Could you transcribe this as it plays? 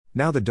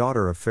Now the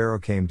daughter of Pharaoh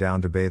came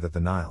down to bathe at the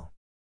Nile.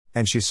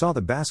 And she saw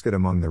the basket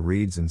among the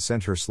reeds and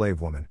sent her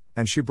slave woman,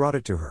 and she brought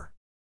it to her.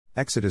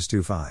 Exodus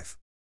 2:5.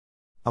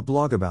 A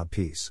blog about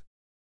peace.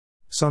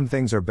 Some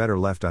things are better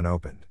left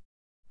unopened.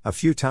 A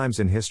few times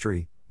in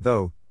history,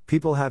 though,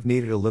 people have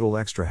needed a little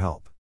extra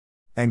help.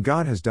 And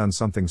God has done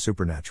something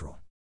supernatural.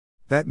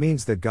 That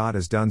means that God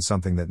has done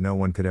something that no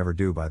one could ever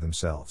do by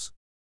themselves.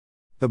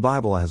 The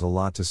Bible has a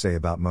lot to say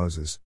about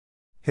Moses.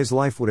 His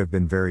life would have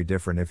been very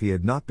different if he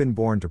had not been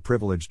born to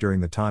privilege during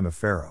the time of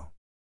Pharaoh.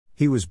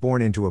 He was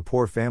born into a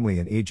poor family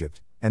in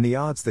Egypt, and the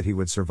odds that he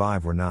would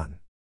survive were none.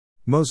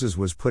 Moses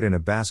was put in a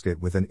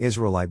basket with an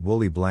Israelite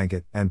woolly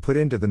blanket and put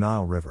into the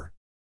Nile River.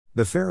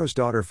 The Pharaoh's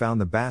daughter found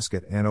the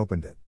basket and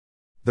opened it.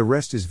 The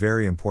rest is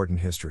very important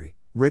history,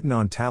 written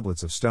on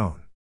tablets of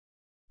stone.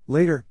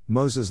 Later,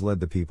 Moses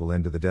led the people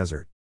into the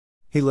desert.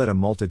 He led a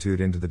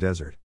multitude into the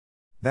desert.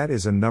 That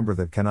is a number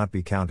that cannot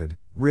be counted,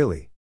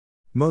 really.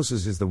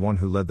 Moses is the one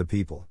who led the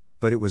people,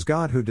 but it was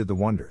God who did the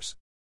wonders.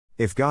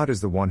 If God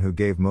is the one who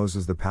gave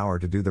Moses the power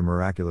to do the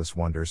miraculous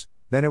wonders,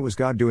 then it was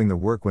God doing the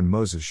work when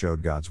Moses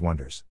showed God's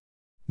wonders.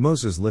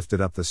 Moses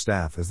lifted up the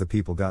staff as the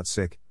people got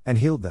sick, and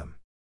healed them.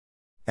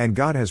 And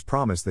God has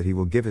promised that He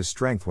will give His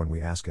strength when we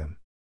ask Him.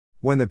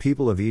 When the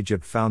people of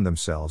Egypt found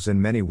themselves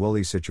in many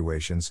woolly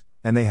situations,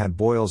 and they had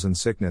boils and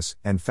sickness,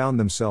 and found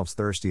themselves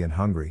thirsty and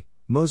hungry,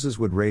 Moses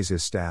would raise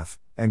his staff,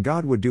 and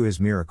God would do His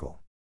miracle.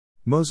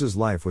 Moses'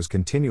 life was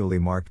continually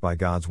marked by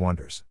God's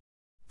wonders.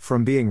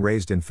 From being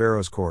raised in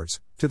Pharaoh's courts,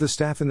 to the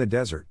staff in the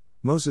desert,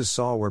 Moses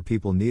saw where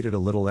people needed a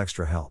little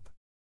extra help.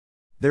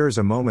 There is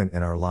a moment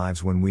in our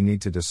lives when we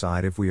need to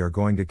decide if we are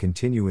going to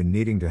continue in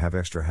needing to have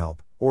extra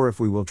help, or if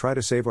we will try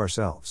to save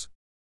ourselves.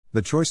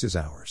 The choice is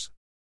ours.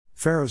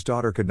 Pharaoh's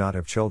daughter could not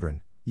have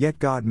children, yet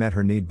God met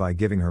her need by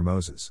giving her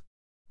Moses.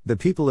 The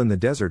people in the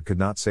desert could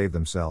not save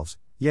themselves,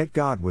 yet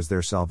God was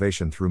their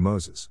salvation through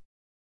Moses.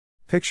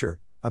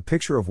 A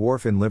picture of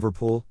wharf in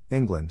Liverpool,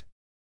 England.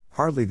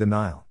 Hardly the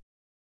Nile.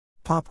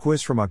 Pop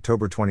quiz from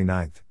October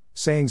 29th,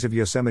 Sayings of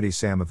Yosemite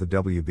Sam of the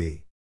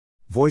WB.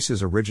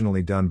 Voices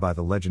originally done by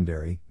the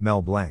legendary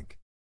Mel Blanc.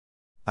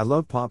 I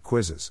love pop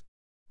quizzes.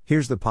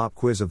 Here's the pop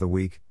quiz of the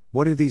week.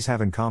 What do these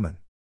have in common?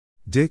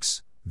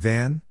 Dix,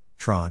 Van,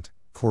 Trant,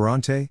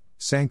 Quarante,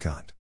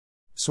 Cinquante.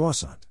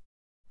 Soixante.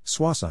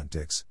 Soixante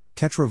Dix,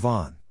 Quatre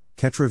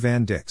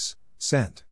Van Dix, Cent.